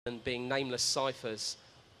and being nameless ciphers,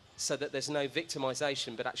 so that there's no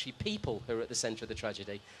victimization, but actually people who are at the center of the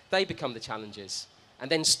tragedy. They become the challenges. And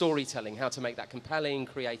then storytelling, how to make that compelling,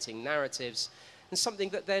 creating narratives, and something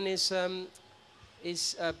that then is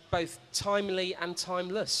both timely and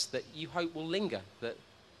timeless, that you hope will linger, that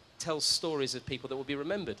tells stories of people that will be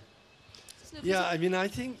remembered. Yeah, I mean, I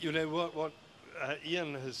think, you know, what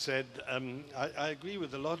Ian has said, I agree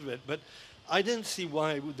with a lot of it, but I don't see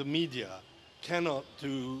why the media cannot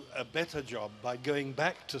do a better job by going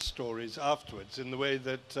back to stories afterwards in the way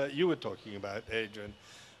that you were talking about, Adrian.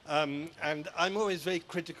 And I'm always very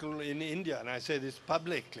critical in India, and I say this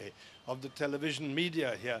publicly, of the television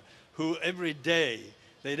media here, who every day,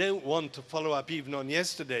 they don't want to follow up even on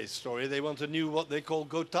yesterday's story, they want to know what they call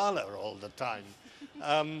Gotala all the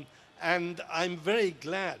time. And I'm very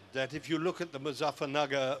glad that if you look at the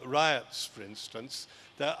Muzaffarnagar riots, for instance,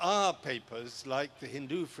 there are papers like The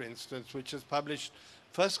Hindu, for instance, which has published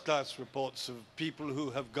first-class reports of people who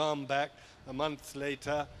have gone back a month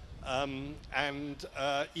later and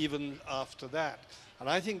even after that. And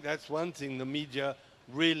I think that's one thing the media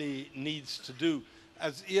really needs to do.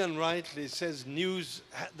 As Ian rightly says, news,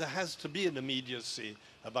 there has to be an immediacy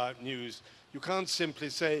about news. You can't simply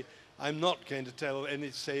say, I'm not going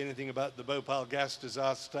to say anything about the Bhopal gas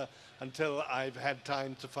disaster until I've had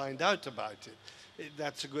time to find out about it.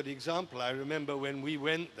 That's a good example. I remember when we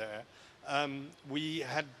went there, we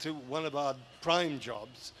had to, one of our prime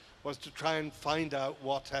jobs was to try and find out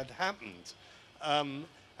what had happened.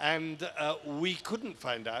 We couldn't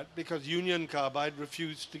find out because Union Carbide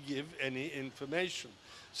refused to give any information.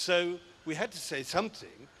 So we had to say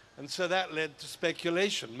something, and so that led to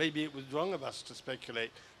speculation. Maybe it was wrong of us to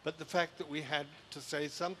speculate, but the fact that we had to say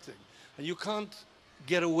something. And you can't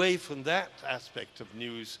get away from that aspect of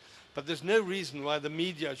news, but there's no reason why the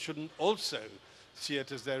media shouldn't also see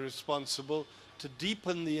it as they're responsible to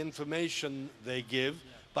deepen the information they give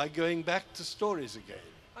by going back to stories again.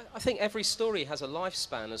 I think every story has a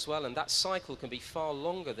lifespan as well, and that cycle can be far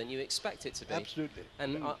longer than you expect it to be. Absolutely.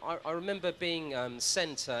 And I remember being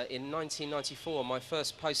sent in 1994, my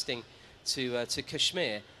first posting to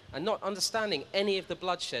Kashmir, and not understanding any of the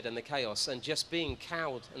bloodshed and the chaos, and just being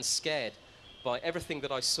cowed and scared by everything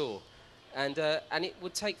that I saw. And it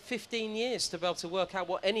would take 15 years to be able to work out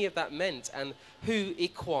what any of that meant, and who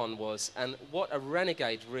Ikhwan was, and what a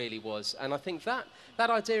renegade really was. And I think that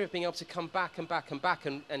idea of being able to come back and back and back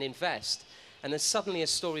and invest, and then suddenly a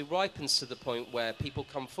story ripens to the point where people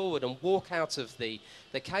come forward and walk out of the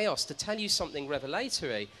chaos to tell you something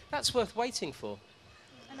revelatory, that's worth waiting for.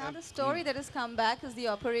 Another story that has come back is the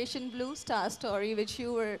Operation Bluestar story, which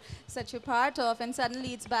you were such a part of, and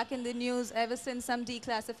suddenly it's back in the news ever since some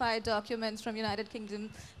declassified documents from United Kingdom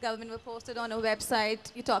government were posted on a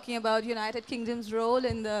website. You're talking about United Kingdom's role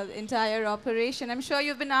in the entire operation. I'm sure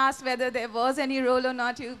you've been asked whether there was any role or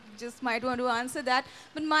not. You just might want to answer that.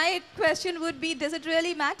 But my question would be, does it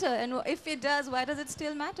really matter? And if it does, why does it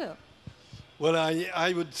still matter? Well,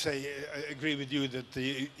 I would say, I agree with you that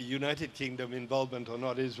the United Kingdom involvement or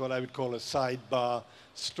not is what I would call a sidebar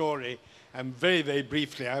story. And very, very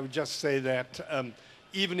briefly, I would just say that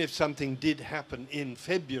even if something did happen in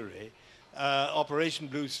February, Operation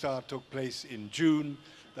Bluestar took place in June.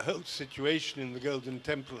 The whole situation in the Golden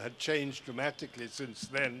Temple had changed dramatically since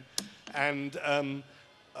then. And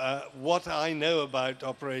what I know about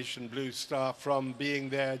Operation Bluestar from being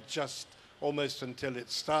there just almost until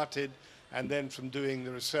it started, and then from doing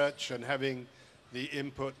the research and having the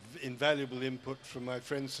input, invaluable input from my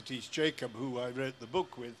friend Satish Jacob, who I wrote the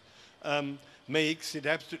book with, makes it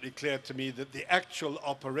absolutely clear to me that the actual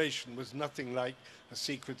operation was nothing like a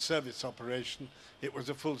Secret Service operation. It was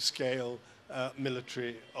a full-scale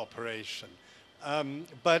military operation.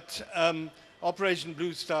 Operation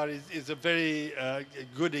Bluestar is a very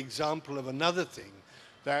good example of another thing,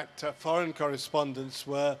 that foreign correspondents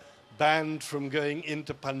were banned from going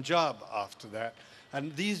into Punjab after that.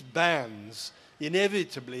 And these bans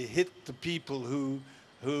inevitably hit the people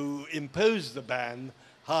who imposed the ban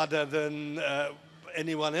harder than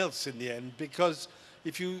anyone else in the end, because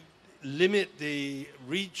if you limit the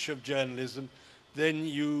reach of journalism, then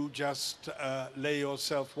you just lay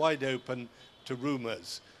yourself wide open to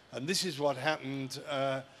rumors. And this is what happened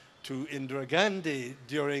to Indira Gandhi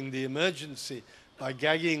during the emergency. By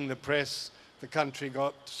gagging the press, the country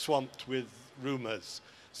got swamped with rumors.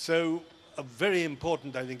 So a very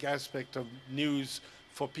important, I think, aspect of news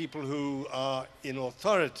for people who are in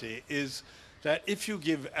authority is that if you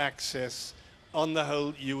give access, on the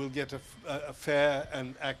whole, you will get a fair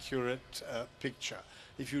and accurate picture.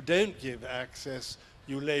 If you don't give access,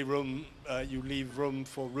 you leave room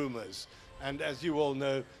for rumors. And as you all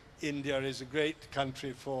know, India is a great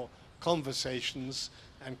country for conversations,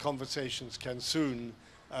 and conversations can soon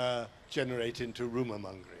generate into rumor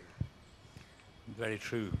mongering. Very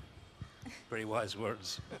true. Very wise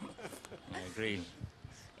words. I agree.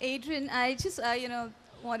 Adrian, I just,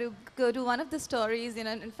 want to go to one of the stories,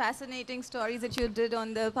 and fascinating stories that you did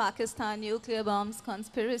on the Pakistan nuclear bombs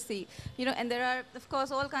conspiracy. And there are, of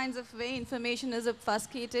course, all kinds of way information is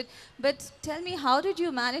obfuscated. But tell me, how did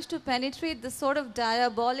you manage to penetrate the sort of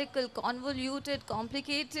diabolical, convoluted,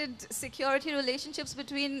 complicated security relationships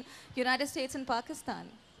between United States and Pakistan?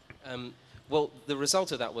 Well, the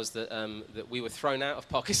result of that was that that we were thrown out of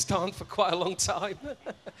Pakistan for quite a long time.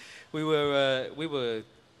 we were.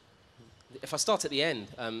 If I start at the end,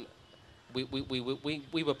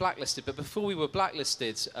 we were blacklisted. But before we were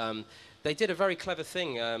blacklisted, they did a very clever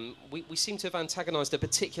thing. We seem to have antagonised a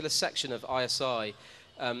particular section of ISI,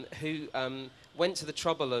 who went to the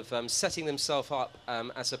trouble of setting themselves up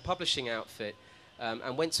as a publishing outfit,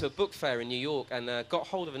 and went to a book fair in New York and got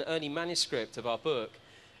hold of an early manuscript of our book,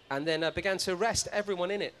 and then began to arrest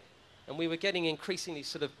everyone in it. And we were getting increasingly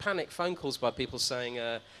sort of panic phone calls by people saying,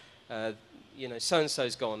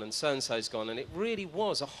 so-and-so's gone and so-and-so's gone. And it really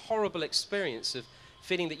was a horrible experience of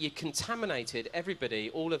feeling that you contaminated everybody,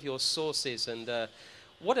 all of your sources. And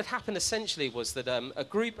what had happened essentially was that a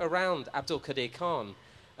group around Abdul Qadir Khan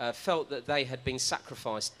felt that they had been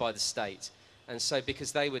sacrificed by the state. And so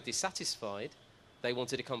because they were dissatisfied, they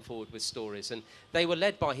wanted to come forward with stories. And they were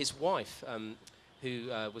led by his wife, who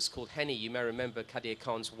was called Henny. You may remember Qadir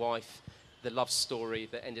Khan's wife, the love story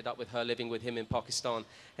that ended up with her living with him in Pakistan.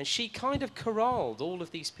 And she kind of corralled all of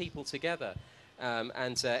these people together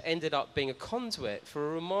and ended up being a conduit for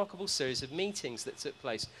a remarkable series of meetings that took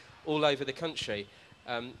place all over the country,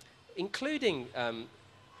 including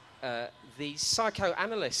the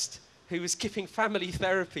psychoanalyst who was giving family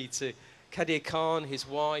therapy to Qadir Khan, his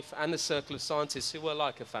wife, and the circle of scientists who were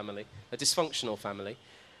like a family, a dysfunctional family.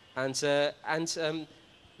 And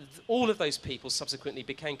all of those people subsequently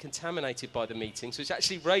became contaminated by the meetings, which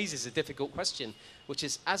actually raises a difficult question, which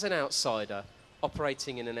is, as an outsider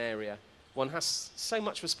operating in an area, one has so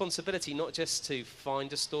much responsibility, not just to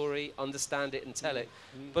find a story, understand it and tell it,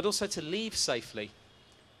 but also to leave safely.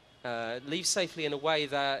 Leave safely in a way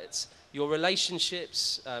that your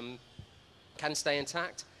relationships can stay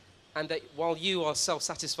intact, and that while you are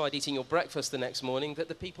self-satisfied eating your breakfast the next morning, that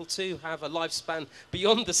the people too have a lifespan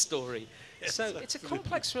beyond the story. Yes, so it's a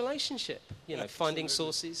complex relationship, finding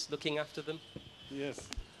sources, looking after them. Yes.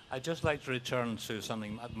 I'd just like to return to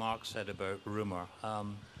something that Mark said about rumour.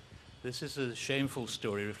 This is a shameful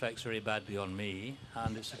story, reflects very badly on me,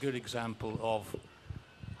 and it's a good example of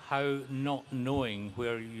how not knowing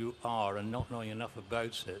where you are and not knowing enough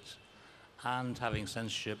about it and having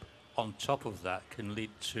censorship on top of that can lead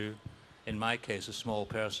to, in my case, a small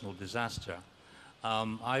personal disaster.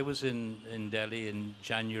 I was in Delhi in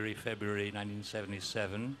January, February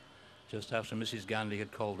 1977, just after Mrs. Gandhi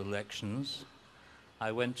had called elections.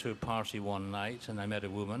 I went to a party one night and I met a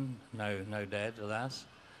woman, now dead, alas.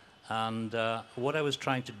 And what I was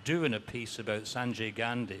trying to do in a piece about Sanjay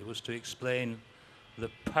Gandhi was to explain the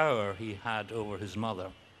power he had over his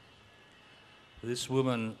mother. This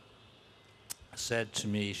woman said to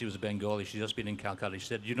me, she was a Bengali, she'd just been in Calcutta, she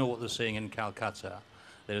said, "You know what they're saying in Calcutta?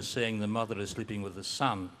 They're saying the mother is sleeping with the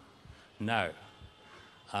son." Now,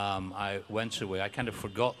 I went away, I kind of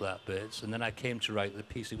forgot that bit, and then I came to write the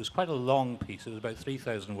piece. It was quite a long piece, it was about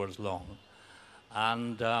 3,000 words long.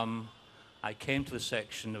 And I came to the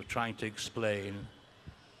section of trying to explain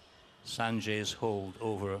Sanjay's hold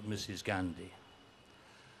over Mrs. Gandhi.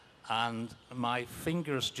 And my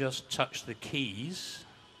fingers just touched the keys,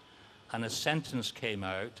 and a sentence came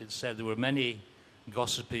out. It said there were many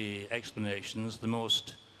gossipy explanations, the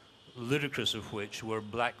most ludicrous of which were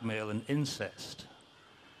blackmail and incest.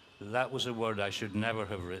 That was a word I should never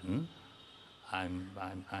have written. I'm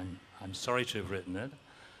sorry to have written it,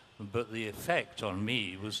 but the effect on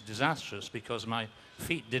me was disastrous because my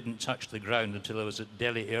feet didn't touch the ground until I was at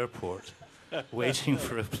Delhi airport waiting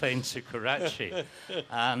for a plane to Karachi.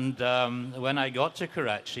 And when I got to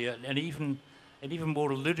Karachi, an even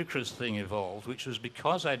more ludicrous thing evolved, which was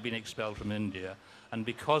because I'd been expelled from India and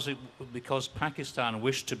because Pakistan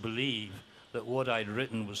wished to believe that what I'd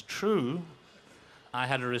written was true, I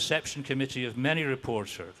had a reception committee of many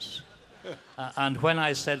reporters. And when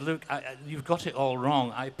I said, "Look, you've got it all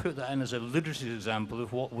wrong," I put that in as a ludicrous example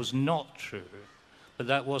of what was not true, but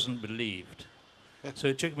that wasn't believed. So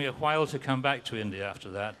it took me a while to come back to India after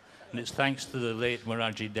that, and it's thanks to the late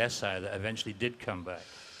Morarji Desai that I eventually did come back.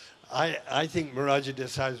 I think Morarji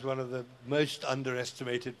Desai is one of the most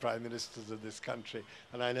underestimated prime ministers of this country,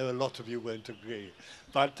 and I know a lot of you won't agree.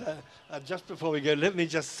 But just before we go, let me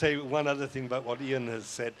just say one other thing about what Ian has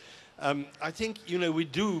said. I think, we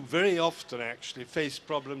do very often actually face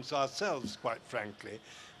problems ourselves, quite frankly,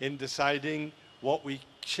 in deciding what we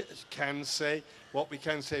can say,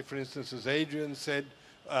 for instance, as Adrian said,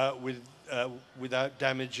 without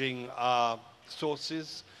damaging our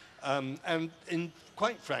sources, and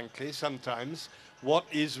quite frankly, sometimes, what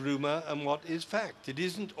is rumor and what is fact. It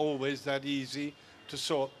isn't always that easy to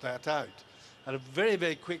sort that out. And a very,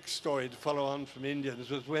 very quick story to follow on from Ian's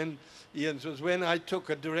was when I took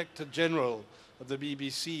a Director General of the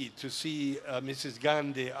BBC to see Mrs.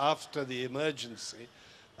 Gandhi after the emergency,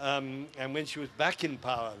 and when she was back in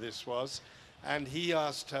power, this was, and he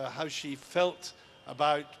asked her how she felt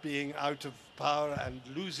about being out of power and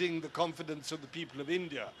losing the confidence of the people of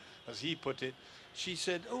India, as he put it. She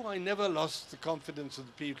said, "Oh, I never lost the confidence of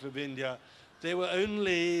the people of India. They were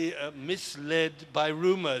only misled by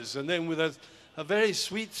rumors." And then with a very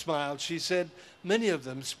sweet smile, she said, "Many of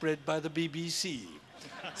them spread by the BBC."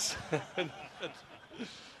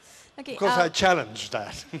 Okay, of course, I challenged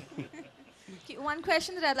that. Okay, one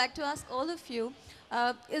question that I'd like to ask all of you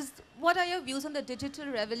is, what are your views on the digital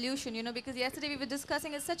revolution? Because yesterday we were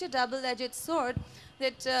discussing it's such a double-edged sword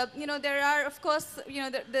that, there are, of course,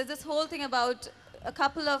 there's this whole thing about a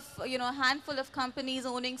couple of, a handful of companies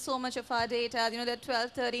owning so much of our data. There are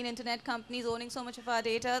 12, 13 internet companies owning so much of our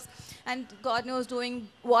data, and God knows doing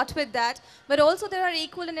what with that. But also there are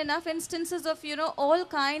equal and enough instances of, all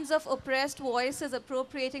kinds of oppressed voices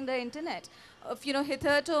appropriating the internet. Of,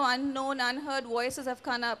 hitherto unknown, unheard voices have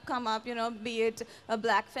come up, be it a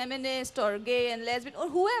black feminist or gay and lesbian or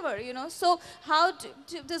whoever, So how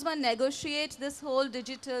does one negotiate this whole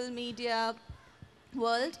digital media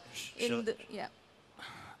world in the, yeah?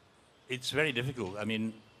 It's very difficult. I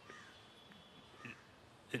mean,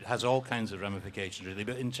 it has all kinds of ramifications, really.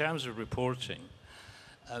 But in terms of reporting,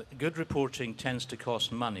 good reporting tends to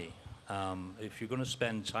cost money. If you're going to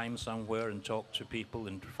spend time somewhere and talk to people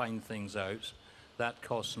and find things out, that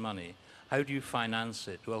costs money. How do you finance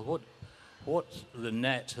it? Well, what the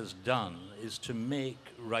net has done is to make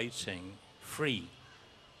writing free.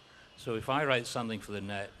 So if I write something for the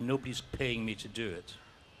net, nobody's paying me to do it.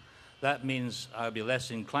 That means I'll be less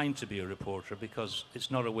inclined to be a reporter because it's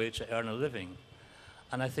not a way to earn a living.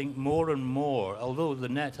 And I think more and more, although the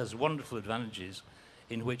net has wonderful advantages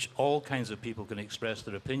in which all kinds of people can express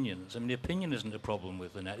their opinions, I mean, the opinion isn't a problem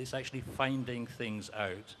with the net, it's actually finding things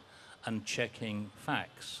out and checking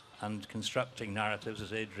facts and constructing narratives,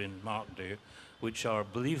 as Adrian and Mark do, which are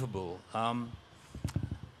believable. And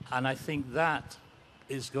I think that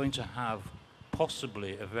is going to have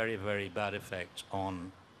possibly a very, very bad effect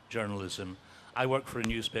on journalism. I work for a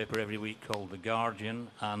newspaper every week called The Guardian,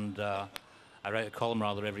 and I write a column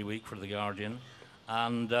rather every week for The Guardian,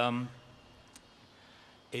 and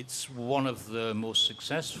it's one of the most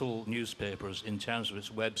successful newspapers in terms of its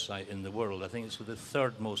website in the world. I think it's the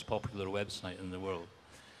third most popular website in the world.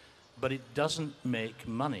 But it doesn't make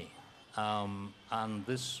money. And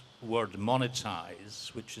this word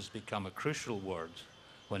monetize, which has become a crucial word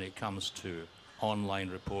when it comes to online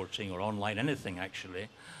reporting or online anything actually,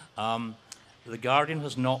 The Guardian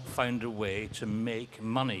has not found a way to make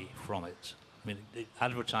money from it. I mean,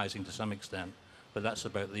 advertising to some extent, but that's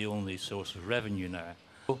about the only source of revenue now.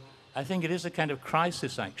 So I think it is a kind of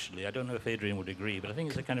crisis, actually. I don't know if Adrian would agree, but I think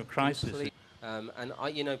it's a kind of crisis.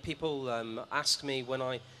 And people ask me when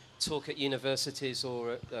I talk at universities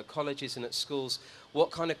or at colleges and at schools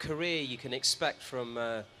what kind of career you can expect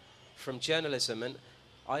from journalism, and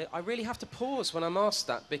I really have to pause when I'm asked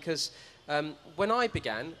that, because when I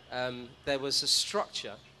began, there was a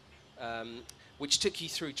structure which took you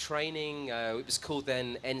through training. It was called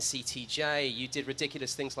then NCTJ. You did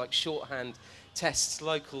ridiculous things like shorthand tests,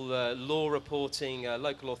 local law reporting,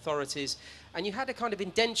 local authorities, and you had a kind of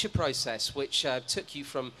indenture process which took you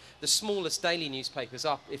from the smallest daily newspapers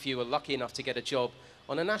up, if you were lucky enough to get a job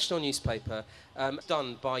on a national newspaper,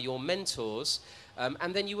 done by your mentors.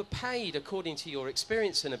 And then you were paid according to your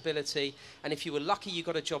experience and ability, and if you were lucky you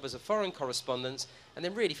got a job as a foreign correspondent, and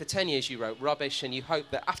then really for 10 years you wrote rubbish, and you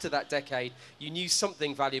hoped that after that decade you knew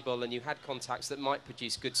something valuable and you had contacts that might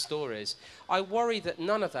produce good stories. I worry that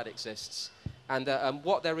none of that exists, and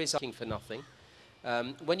what there is looking for nothing.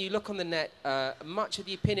 When you look on the net, much of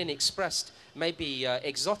the opinion expressed may be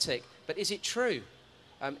exotic, but is it true?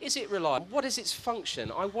 Is it reliable? What is its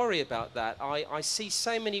function? I worry about that. I see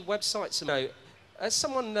so many websites. As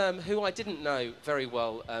someone who I didn't know very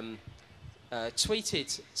well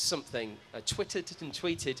tweeted something, twittered and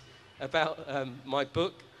tweeted about my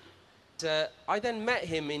book, I then met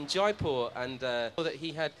him in Jaipur and saw that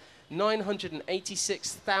he had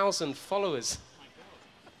 986,000 followers.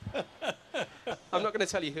 I'm not going to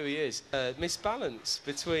tell you who he is. Misbalance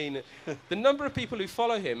between the number of people who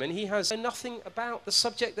follow him, and he has nothing about the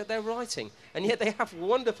subject that they're writing, and yet they have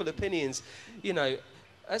wonderful opinions. You know,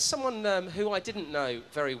 as someone who I didn't know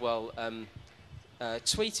very well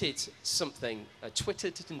tweeted something,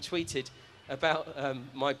 twittered and tweeted about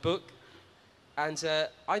my book, and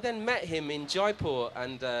I then met him in Jaipur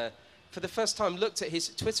and for the first time looked at his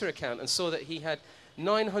Twitter account and saw that he had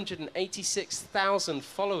 986,000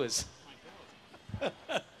 followers.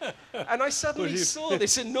 And I suddenly saw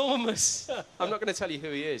this enormous, I'm not going to tell you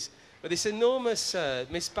who he is, but this enormous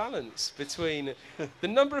misbalance between the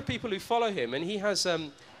number of people who follow him, and he has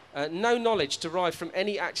no knowledge derived from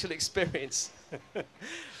any actual experience,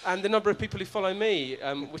 and the number of people who follow me,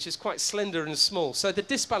 which is quite slender and small. So the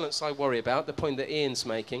disbalance I worry about, the point that Ian's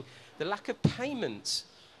making, the lack of payment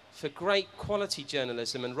for great quality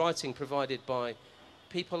journalism and writing provided by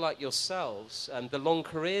people like yourselves, and the long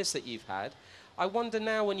careers that you've had. I wonder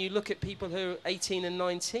now, when you look at people who are 18 and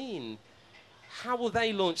 19, how will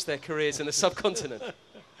they launch their careers in the subcontinent?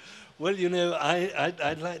 Well, you know,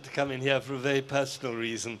 I'd like to come in here for a very personal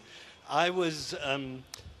reason. I was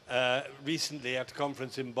recently at a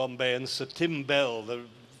conference in Bombay, and Sir Tim Bell, the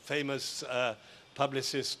famous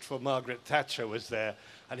publicist for Margaret Thatcher, was there.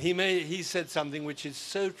 And he said something which is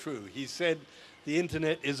so true. He said, the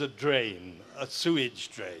internet is a drain, a sewage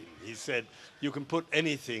drain. He said, you can put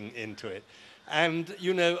anything into it. And,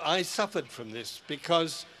 you know, I suffered from this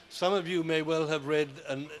because some of you may well have read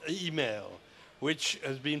an email which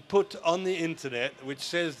has been put on the internet, which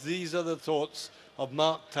says these are the thoughts of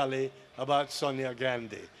Mark Tully about Sonia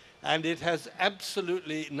Gandhi. And it has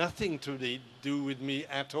absolutely nothing to do with me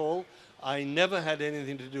at all. I never had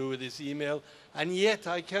anything to do with this email. And yet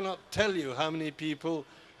I cannot tell you how many people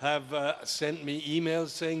have sent me emails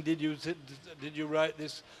saying, did you write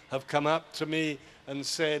this? Have come up to me and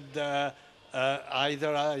said,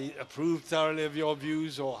 either I approve thoroughly of your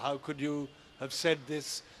views, or how could you have said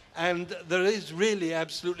this? And there is really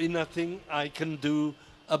absolutely nothing I can do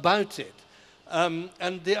about it.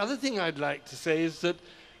 And the other thing I'd like to say is that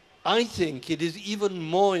I think it is even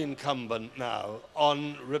more incumbent now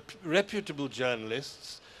on reputable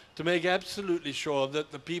journalists to make absolutely sure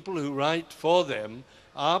that the people who write for them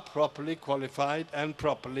are properly qualified and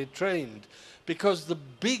properly trained. Because the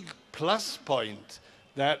big plus point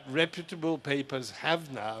that reputable papers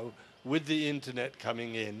have now with the internet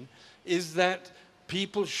coming in is that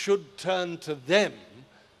people should turn to them,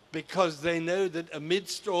 because they know that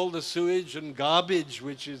amidst all the sewage and garbage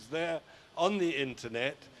which is there on the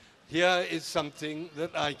internet, here is something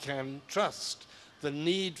that I can trust. The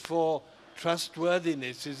need for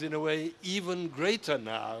trustworthiness is in a way even greater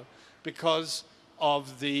now because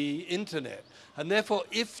of the internet. And therefore,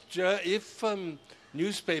 if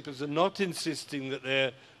newspapers are not insisting that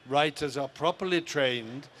their writers are properly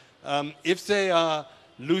trained, if they are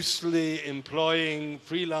loosely employing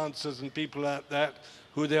freelancers and people like that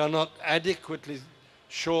who they are not adequately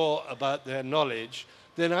sure about their knowledge,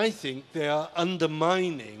 then I think they are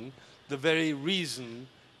undermining the very reason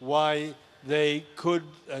why they could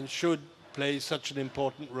and should play such an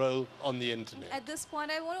important role on the internet. At this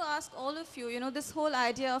point, I want to ask all of you, you know, this whole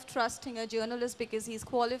idea of trusting a journalist because he's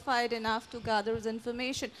qualified enough to gather his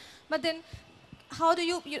information. But then, how do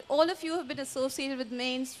you all of you have been associated with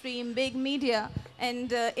mainstream, big media,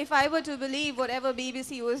 and if I were to believe whatever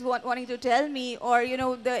BBC was wanting to tell me, or, you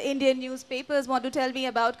know, the Indian newspapers want to tell me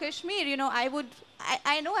about Kashmir, you know,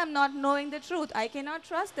 I know I'm not knowing the truth. I cannot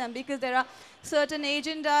trust them because there are certain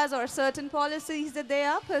agendas or certain policies that they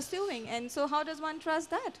are pursuing. And so how does one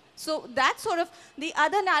trust that? So that sort of, the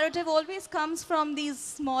other narrative always comes from these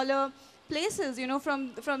smaller places, you know,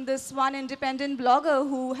 from this one independent blogger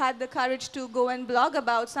who had the courage to go and blog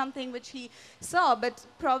about something which he saw, but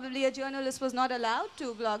probably a journalist was not allowed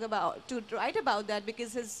to write about that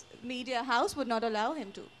because his media house would not allow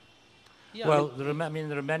him to. Yeah, well, there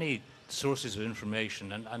are many sources of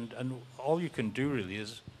information, and all you can do really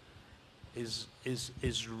is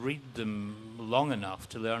read them long enough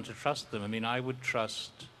to learn to trust them. I mean, I would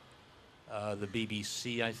trust the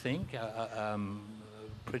BBC, I think,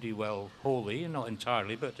 pretty well wholly, not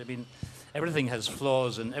entirely, but I mean, everything has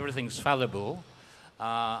flaws and everything's fallible.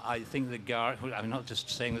 I think the Guardian, I'm not just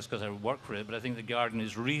saying this because I work for it, but I think the Guardian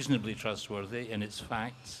is reasonably trustworthy in its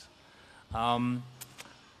facts.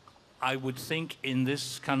 I would think in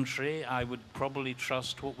this country, I would probably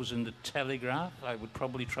trust what was in the Telegraph. I would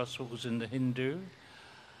probably trust what was in the Hindu,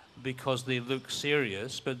 because they look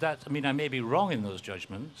serious. But that, I mean, I may be wrong in those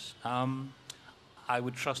judgments. I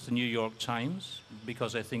would trust the New York Times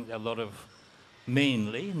because I think a lot of,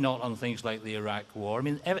 mainly, not on things like the Iraq War. I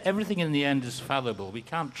mean, everything in the end is fallible. We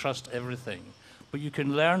can't trust everything. But you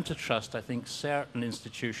can learn to trust, I think, certain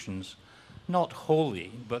institutions, not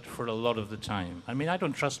wholly, but for a lot of the time. I mean, I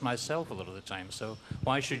don't trust myself a lot of the time, so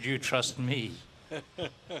why should you trust me?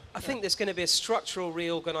 I think there's going to be a structural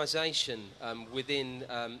reorganisation within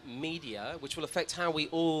media, which will affect how we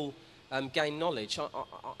all gain knowledge.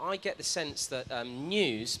 I get the sense that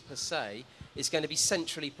news, per se, is going to be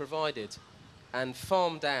centrally provided and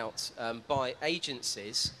farmed out by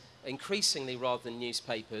agencies, increasingly rather than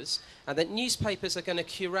newspapers, and that newspapers are going to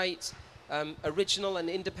curate original and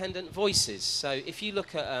independent voices. So if you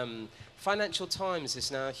look at Financial Times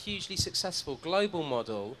is now a hugely successful global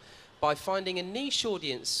model by finding a niche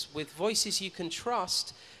audience with voices you can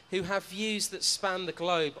trust who have views that span the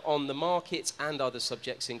globe on the markets and other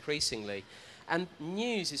subjects increasingly. And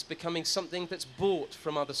news is becoming something that's bought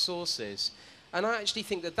from other sources. And I actually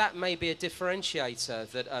think that that may be a differentiator,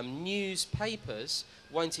 that newspapers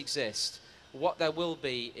won't exist. What there will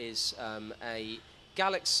be is a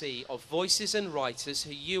galaxy of voices and writers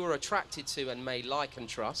who you are attracted to and may like and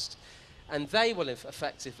trust, and they will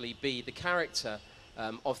effectively be the character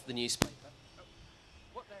of the newspaper.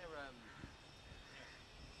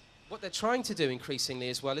 What they're trying to do increasingly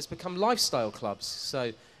as well is become lifestyle clubs.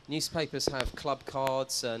 So newspapers have club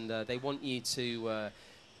cards, and they want you to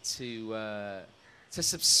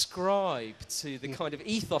subscribe to the kind of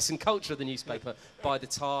ethos and culture of the newspaper. Buy the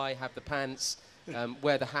tie, have the pants,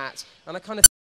 wear the hat, and I kind of